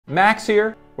Max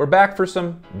here. We're back for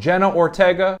some Jenna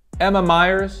Ortega, Emma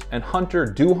Myers, and Hunter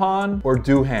Doohan or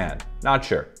Doohan. Not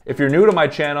sure. If you're new to my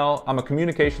channel, I'm a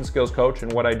communication skills coach,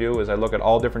 and what I do is I look at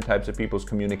all different types of people's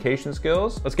communication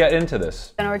skills. Let's get into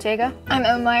this. Jenna Ortega. I'm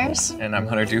Emma Myers. And I'm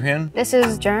Hunter Doohan. This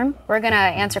is Germ. We're gonna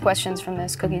answer questions from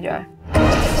this cookie jar.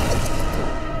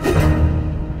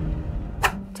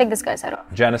 Take this guy's head off.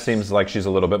 Jenna seems like she's a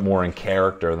little bit more in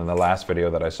character than the last video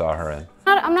that I saw her in.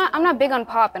 I'm not big on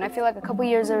pop, and I feel like a couple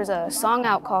years there was a song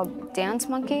out called Dance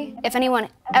Monkey. If anyone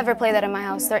ever play that in my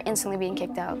house, they're instantly being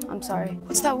kicked out. I'm sorry.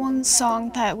 What's that one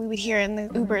song that we would hear in the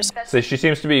Ubers? So she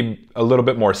seems to be a little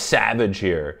bit more savage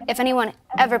here. If anyone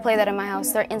ever play that in my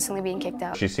house, they're instantly being kicked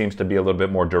out. She seems to be a little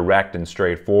bit more direct and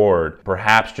straightforward.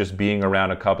 Perhaps just being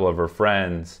around a couple of her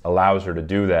friends allows her to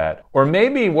do that. Or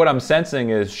maybe what I'm sensing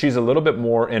is she's a little bit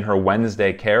more in her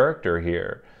Wednesday character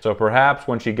here. So perhaps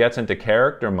when she gets into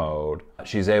character mode,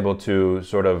 she's able to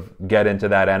sort of get into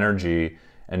that energy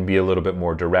and be a little bit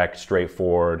more direct,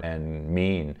 straightforward, and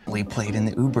mean. We played in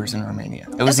the Ubers in Romania.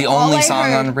 It was the only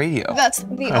song on the radio. That's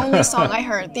the only song I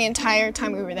heard the entire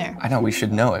time we were there. I know, we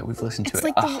should know it. We've listened to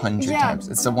it 100 times.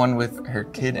 It's the one with her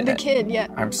kid in it. The kid, yeah.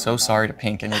 I'm so sorry to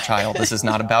Pink and your child. This is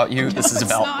not about you. This is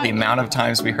about the amount of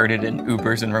times we heard it in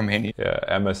Ubers in Romania. Yeah,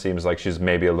 Emma seems like she's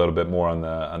maybe a little bit more on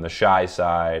the shy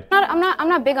side. I'm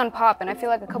not big on pop, and I feel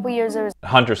like a couple years there was.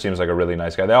 Hunter seems like a really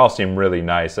nice guy. They all seem really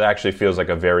nice. It actually feels like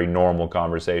a very normal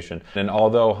conversation. And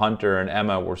although Hunter and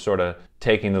Emma were sort of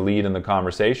taking the lead in the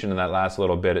conversation in that last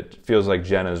little bit, it feels like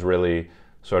Jenna's really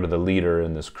sort of the leader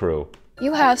in this crew.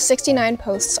 You have 69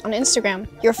 posts on Instagram.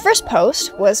 Your first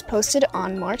post was posted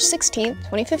on March 16th,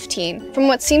 2015, from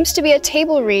what seems to be a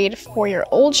table read for your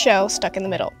old show, Stuck in the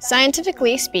Middle.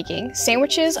 Scientifically speaking,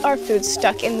 sandwiches are foods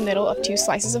stuck in the middle of two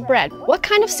slices of bread. What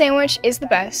kind of sandwich is the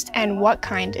best, and what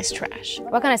kind is trash?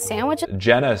 What kind of sandwich?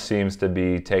 Jenna seems to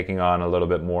be taking on a little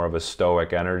bit more of a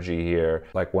stoic energy here.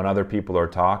 Like when other people are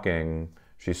talking,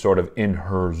 she's sort of in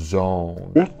her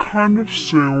zone. What kind of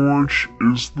sandwich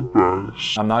is the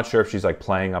best? I'm not sure if she's like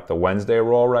playing up the Wednesday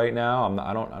role right now.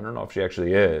 I don't know if she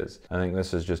actually is. I think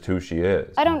this is just who she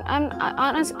is.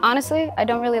 Honestly, I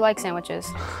don't really like sandwiches.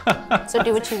 So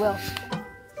do what you will.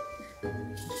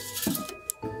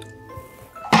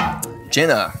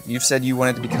 Jenna, you've said you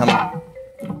wanted to become...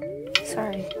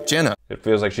 Sorry. Jenna. It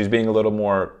feels like she's being a little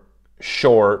more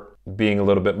short, being a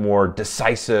little bit more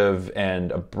decisive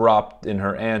and abrupt in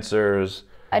her answers.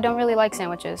 I don't really like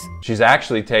sandwiches. She's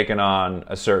actually taken on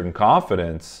a certain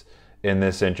confidence in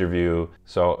this interview,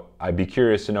 so I'd be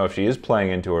curious to know if she is playing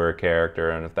into her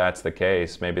character, and if that's the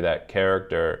case, maybe that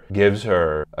character gives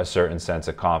her a certain sense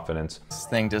of confidence. This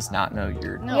thing does not know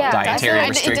your Yeah, dietary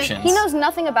restrictions. He knows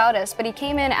nothing about us, but he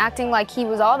came in acting like he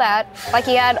was all that, like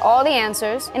he had all the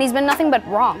answers, and he's been nothing but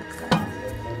wrong.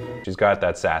 She's got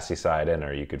that sassy side in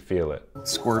her, you could feel it.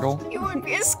 Squirtle? You would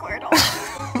be a Squirtle.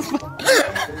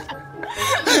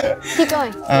 Keep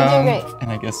going, you're doing great.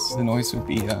 And I guess the noise would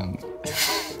be, I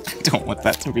don't want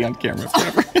that to be on camera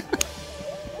forever.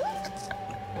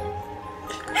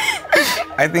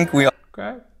 I think we all...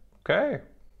 Okay.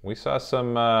 We saw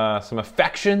some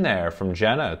affection there from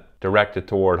Jenna directed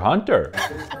toward Hunter.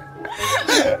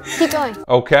 Keep going.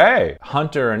 Okay.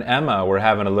 Hunter and Emma were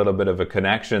having a little bit of a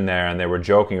connection there, and they were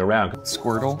joking around.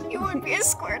 Squirtle? You would be a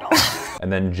Squirtle.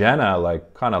 And then Jenna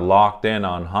like kind of locked in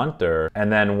on Hunter,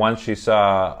 and then once she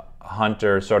saw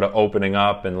Hunter sort of opening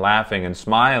up and laughing and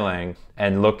smiling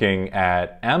and looking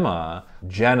at Emma,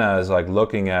 Jenna is like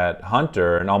looking at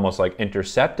Hunter and almost like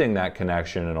intercepting that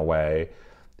connection in a way,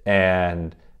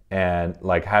 and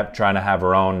like trying to have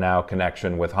her own now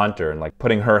connection with Hunter, and like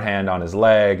putting her hand on his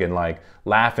leg and like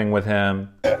laughing with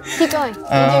him. Keep going,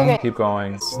 you're doing great. Keep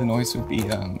going. The noise would be,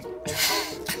 I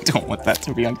don't want that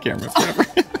to be on camera forever.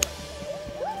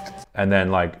 And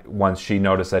then like once she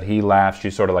noticed that he laughs,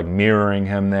 she's sort of like mirroring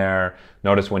him there.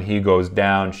 Notice when he goes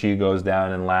down, she goes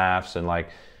down and laughs, and like,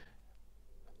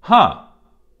 huh,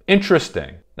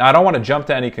 interesting. Now, I don't want to jump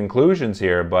to any conclusions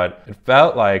here, but it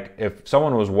felt like if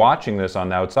someone was watching this on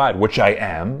the outside, which I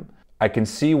am, I can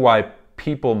see why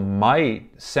people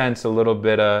might sense a little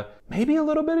bit of, maybe a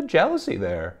little bit of jealousy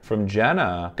there from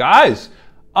Jenna. Guys,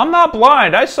 I'm not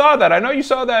blind. I saw that. I know you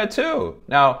saw that too.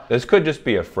 Now, this could just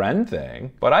be a friend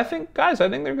thing, but I think, guys, I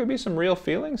think there could be some real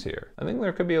feelings here. I think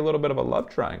there could be a little bit of a love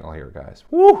triangle here, guys.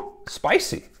 Woo!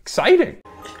 Spicy. Exciting.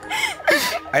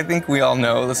 I think we all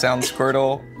know the sound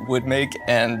Squirtle would make,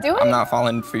 and I'm not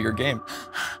falling for your game.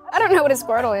 I don't know what a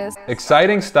Squirtle is.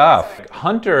 Exciting stuff.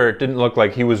 Hunter didn't look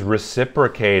like he was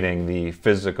reciprocating the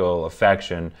physical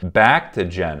affection back to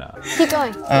Jenna. Keep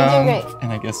going, you're doing great.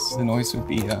 And I guess the noise would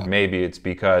be... Maybe it's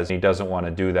because he doesn't want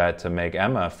to do that to make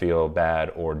Emma feel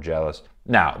bad or jealous.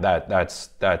 Now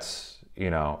that's you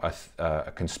know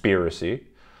a conspiracy.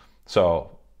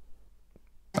 So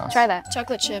Try that.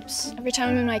 Chocolate chips. Every time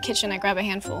I'm in my kitchen, I grab a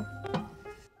handful.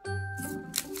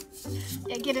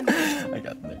 Yeah, get in there. I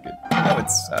got them. They're good. No,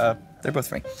 it's they're both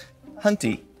for me.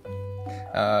 Hunty.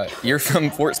 You're from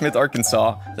Fort Smith,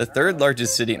 Arkansas, the third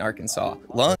largest city in Arkansas.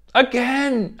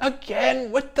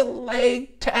 again with the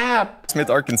leg tap. Smith,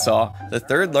 Arkansas, the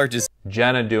third largest.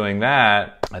 Jenna doing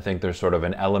that, I think there's sort of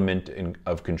an element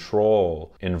of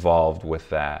control involved with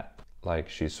that. Like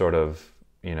she's sort of,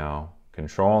 you know,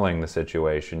 controlling the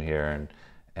situation here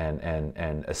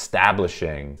and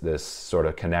establishing this sort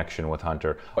of connection with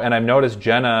Hunter. And I've noticed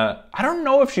Jenna, I don't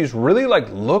know if she's really like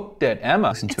looked at Emma.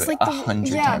 Listen to it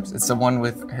 100 times. It's the one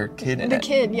with her kid in it. The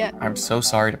kid, yeah. I'm so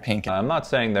sorry to Pink. I'm not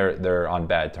saying they're on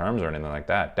bad terms or anything like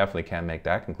that. Definitely can't make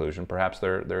that conclusion. Perhaps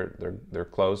they're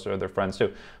close or they're friends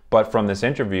too. But from this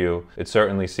interview, it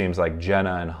certainly seems like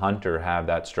Jenna and Hunter have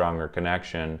that stronger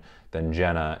connection than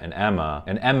Jenna and Emma.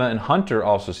 And Emma and Hunter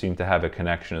also seem to have a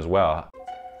connection as well.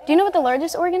 Do you know what the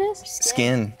largest organ is?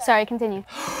 Skin. Sorry, continue.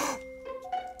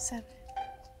 7,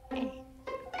 8,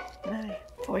 9,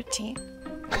 14,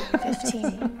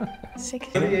 15,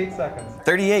 16. 38 seconds.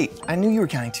 38. I knew you were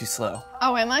counting too slow.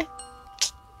 Oh, am I?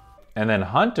 And then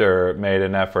Hunter made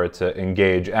an effort to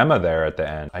engage Emma there at the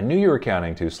end. I knew you were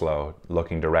counting too slow,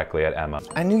 looking directly at Emma.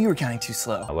 I knew you were counting too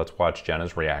slow. Now let's watch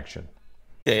Jenna's reaction.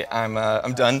 Okay, I'm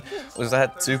done. Was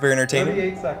that super entertaining?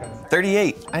 38 seconds.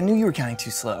 38. I knew you were counting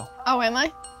too slow. Oh, am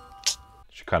I?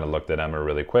 She kind of looked at Emma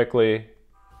really quickly.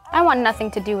 I want nothing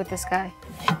to do with this guy.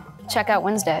 Check out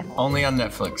Wednesday. Only on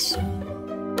Netflix.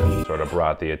 Sort of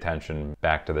brought the attention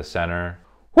back to the center.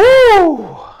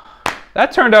 Woo!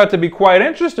 That turned out to be quite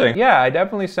interesting. Yeah, I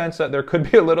definitely sense that there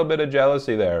could be a little bit of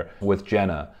jealousy there with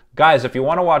Jenna. Guys, if you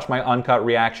want to watch my uncut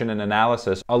reaction and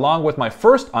analysis, along with my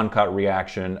first uncut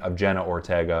reaction of Jenna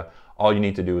Ortega, all you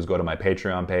need to do is go to my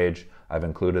Patreon page. I've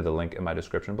included the link in my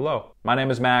description below. My name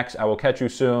is Max. I will catch you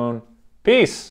soon. Peace!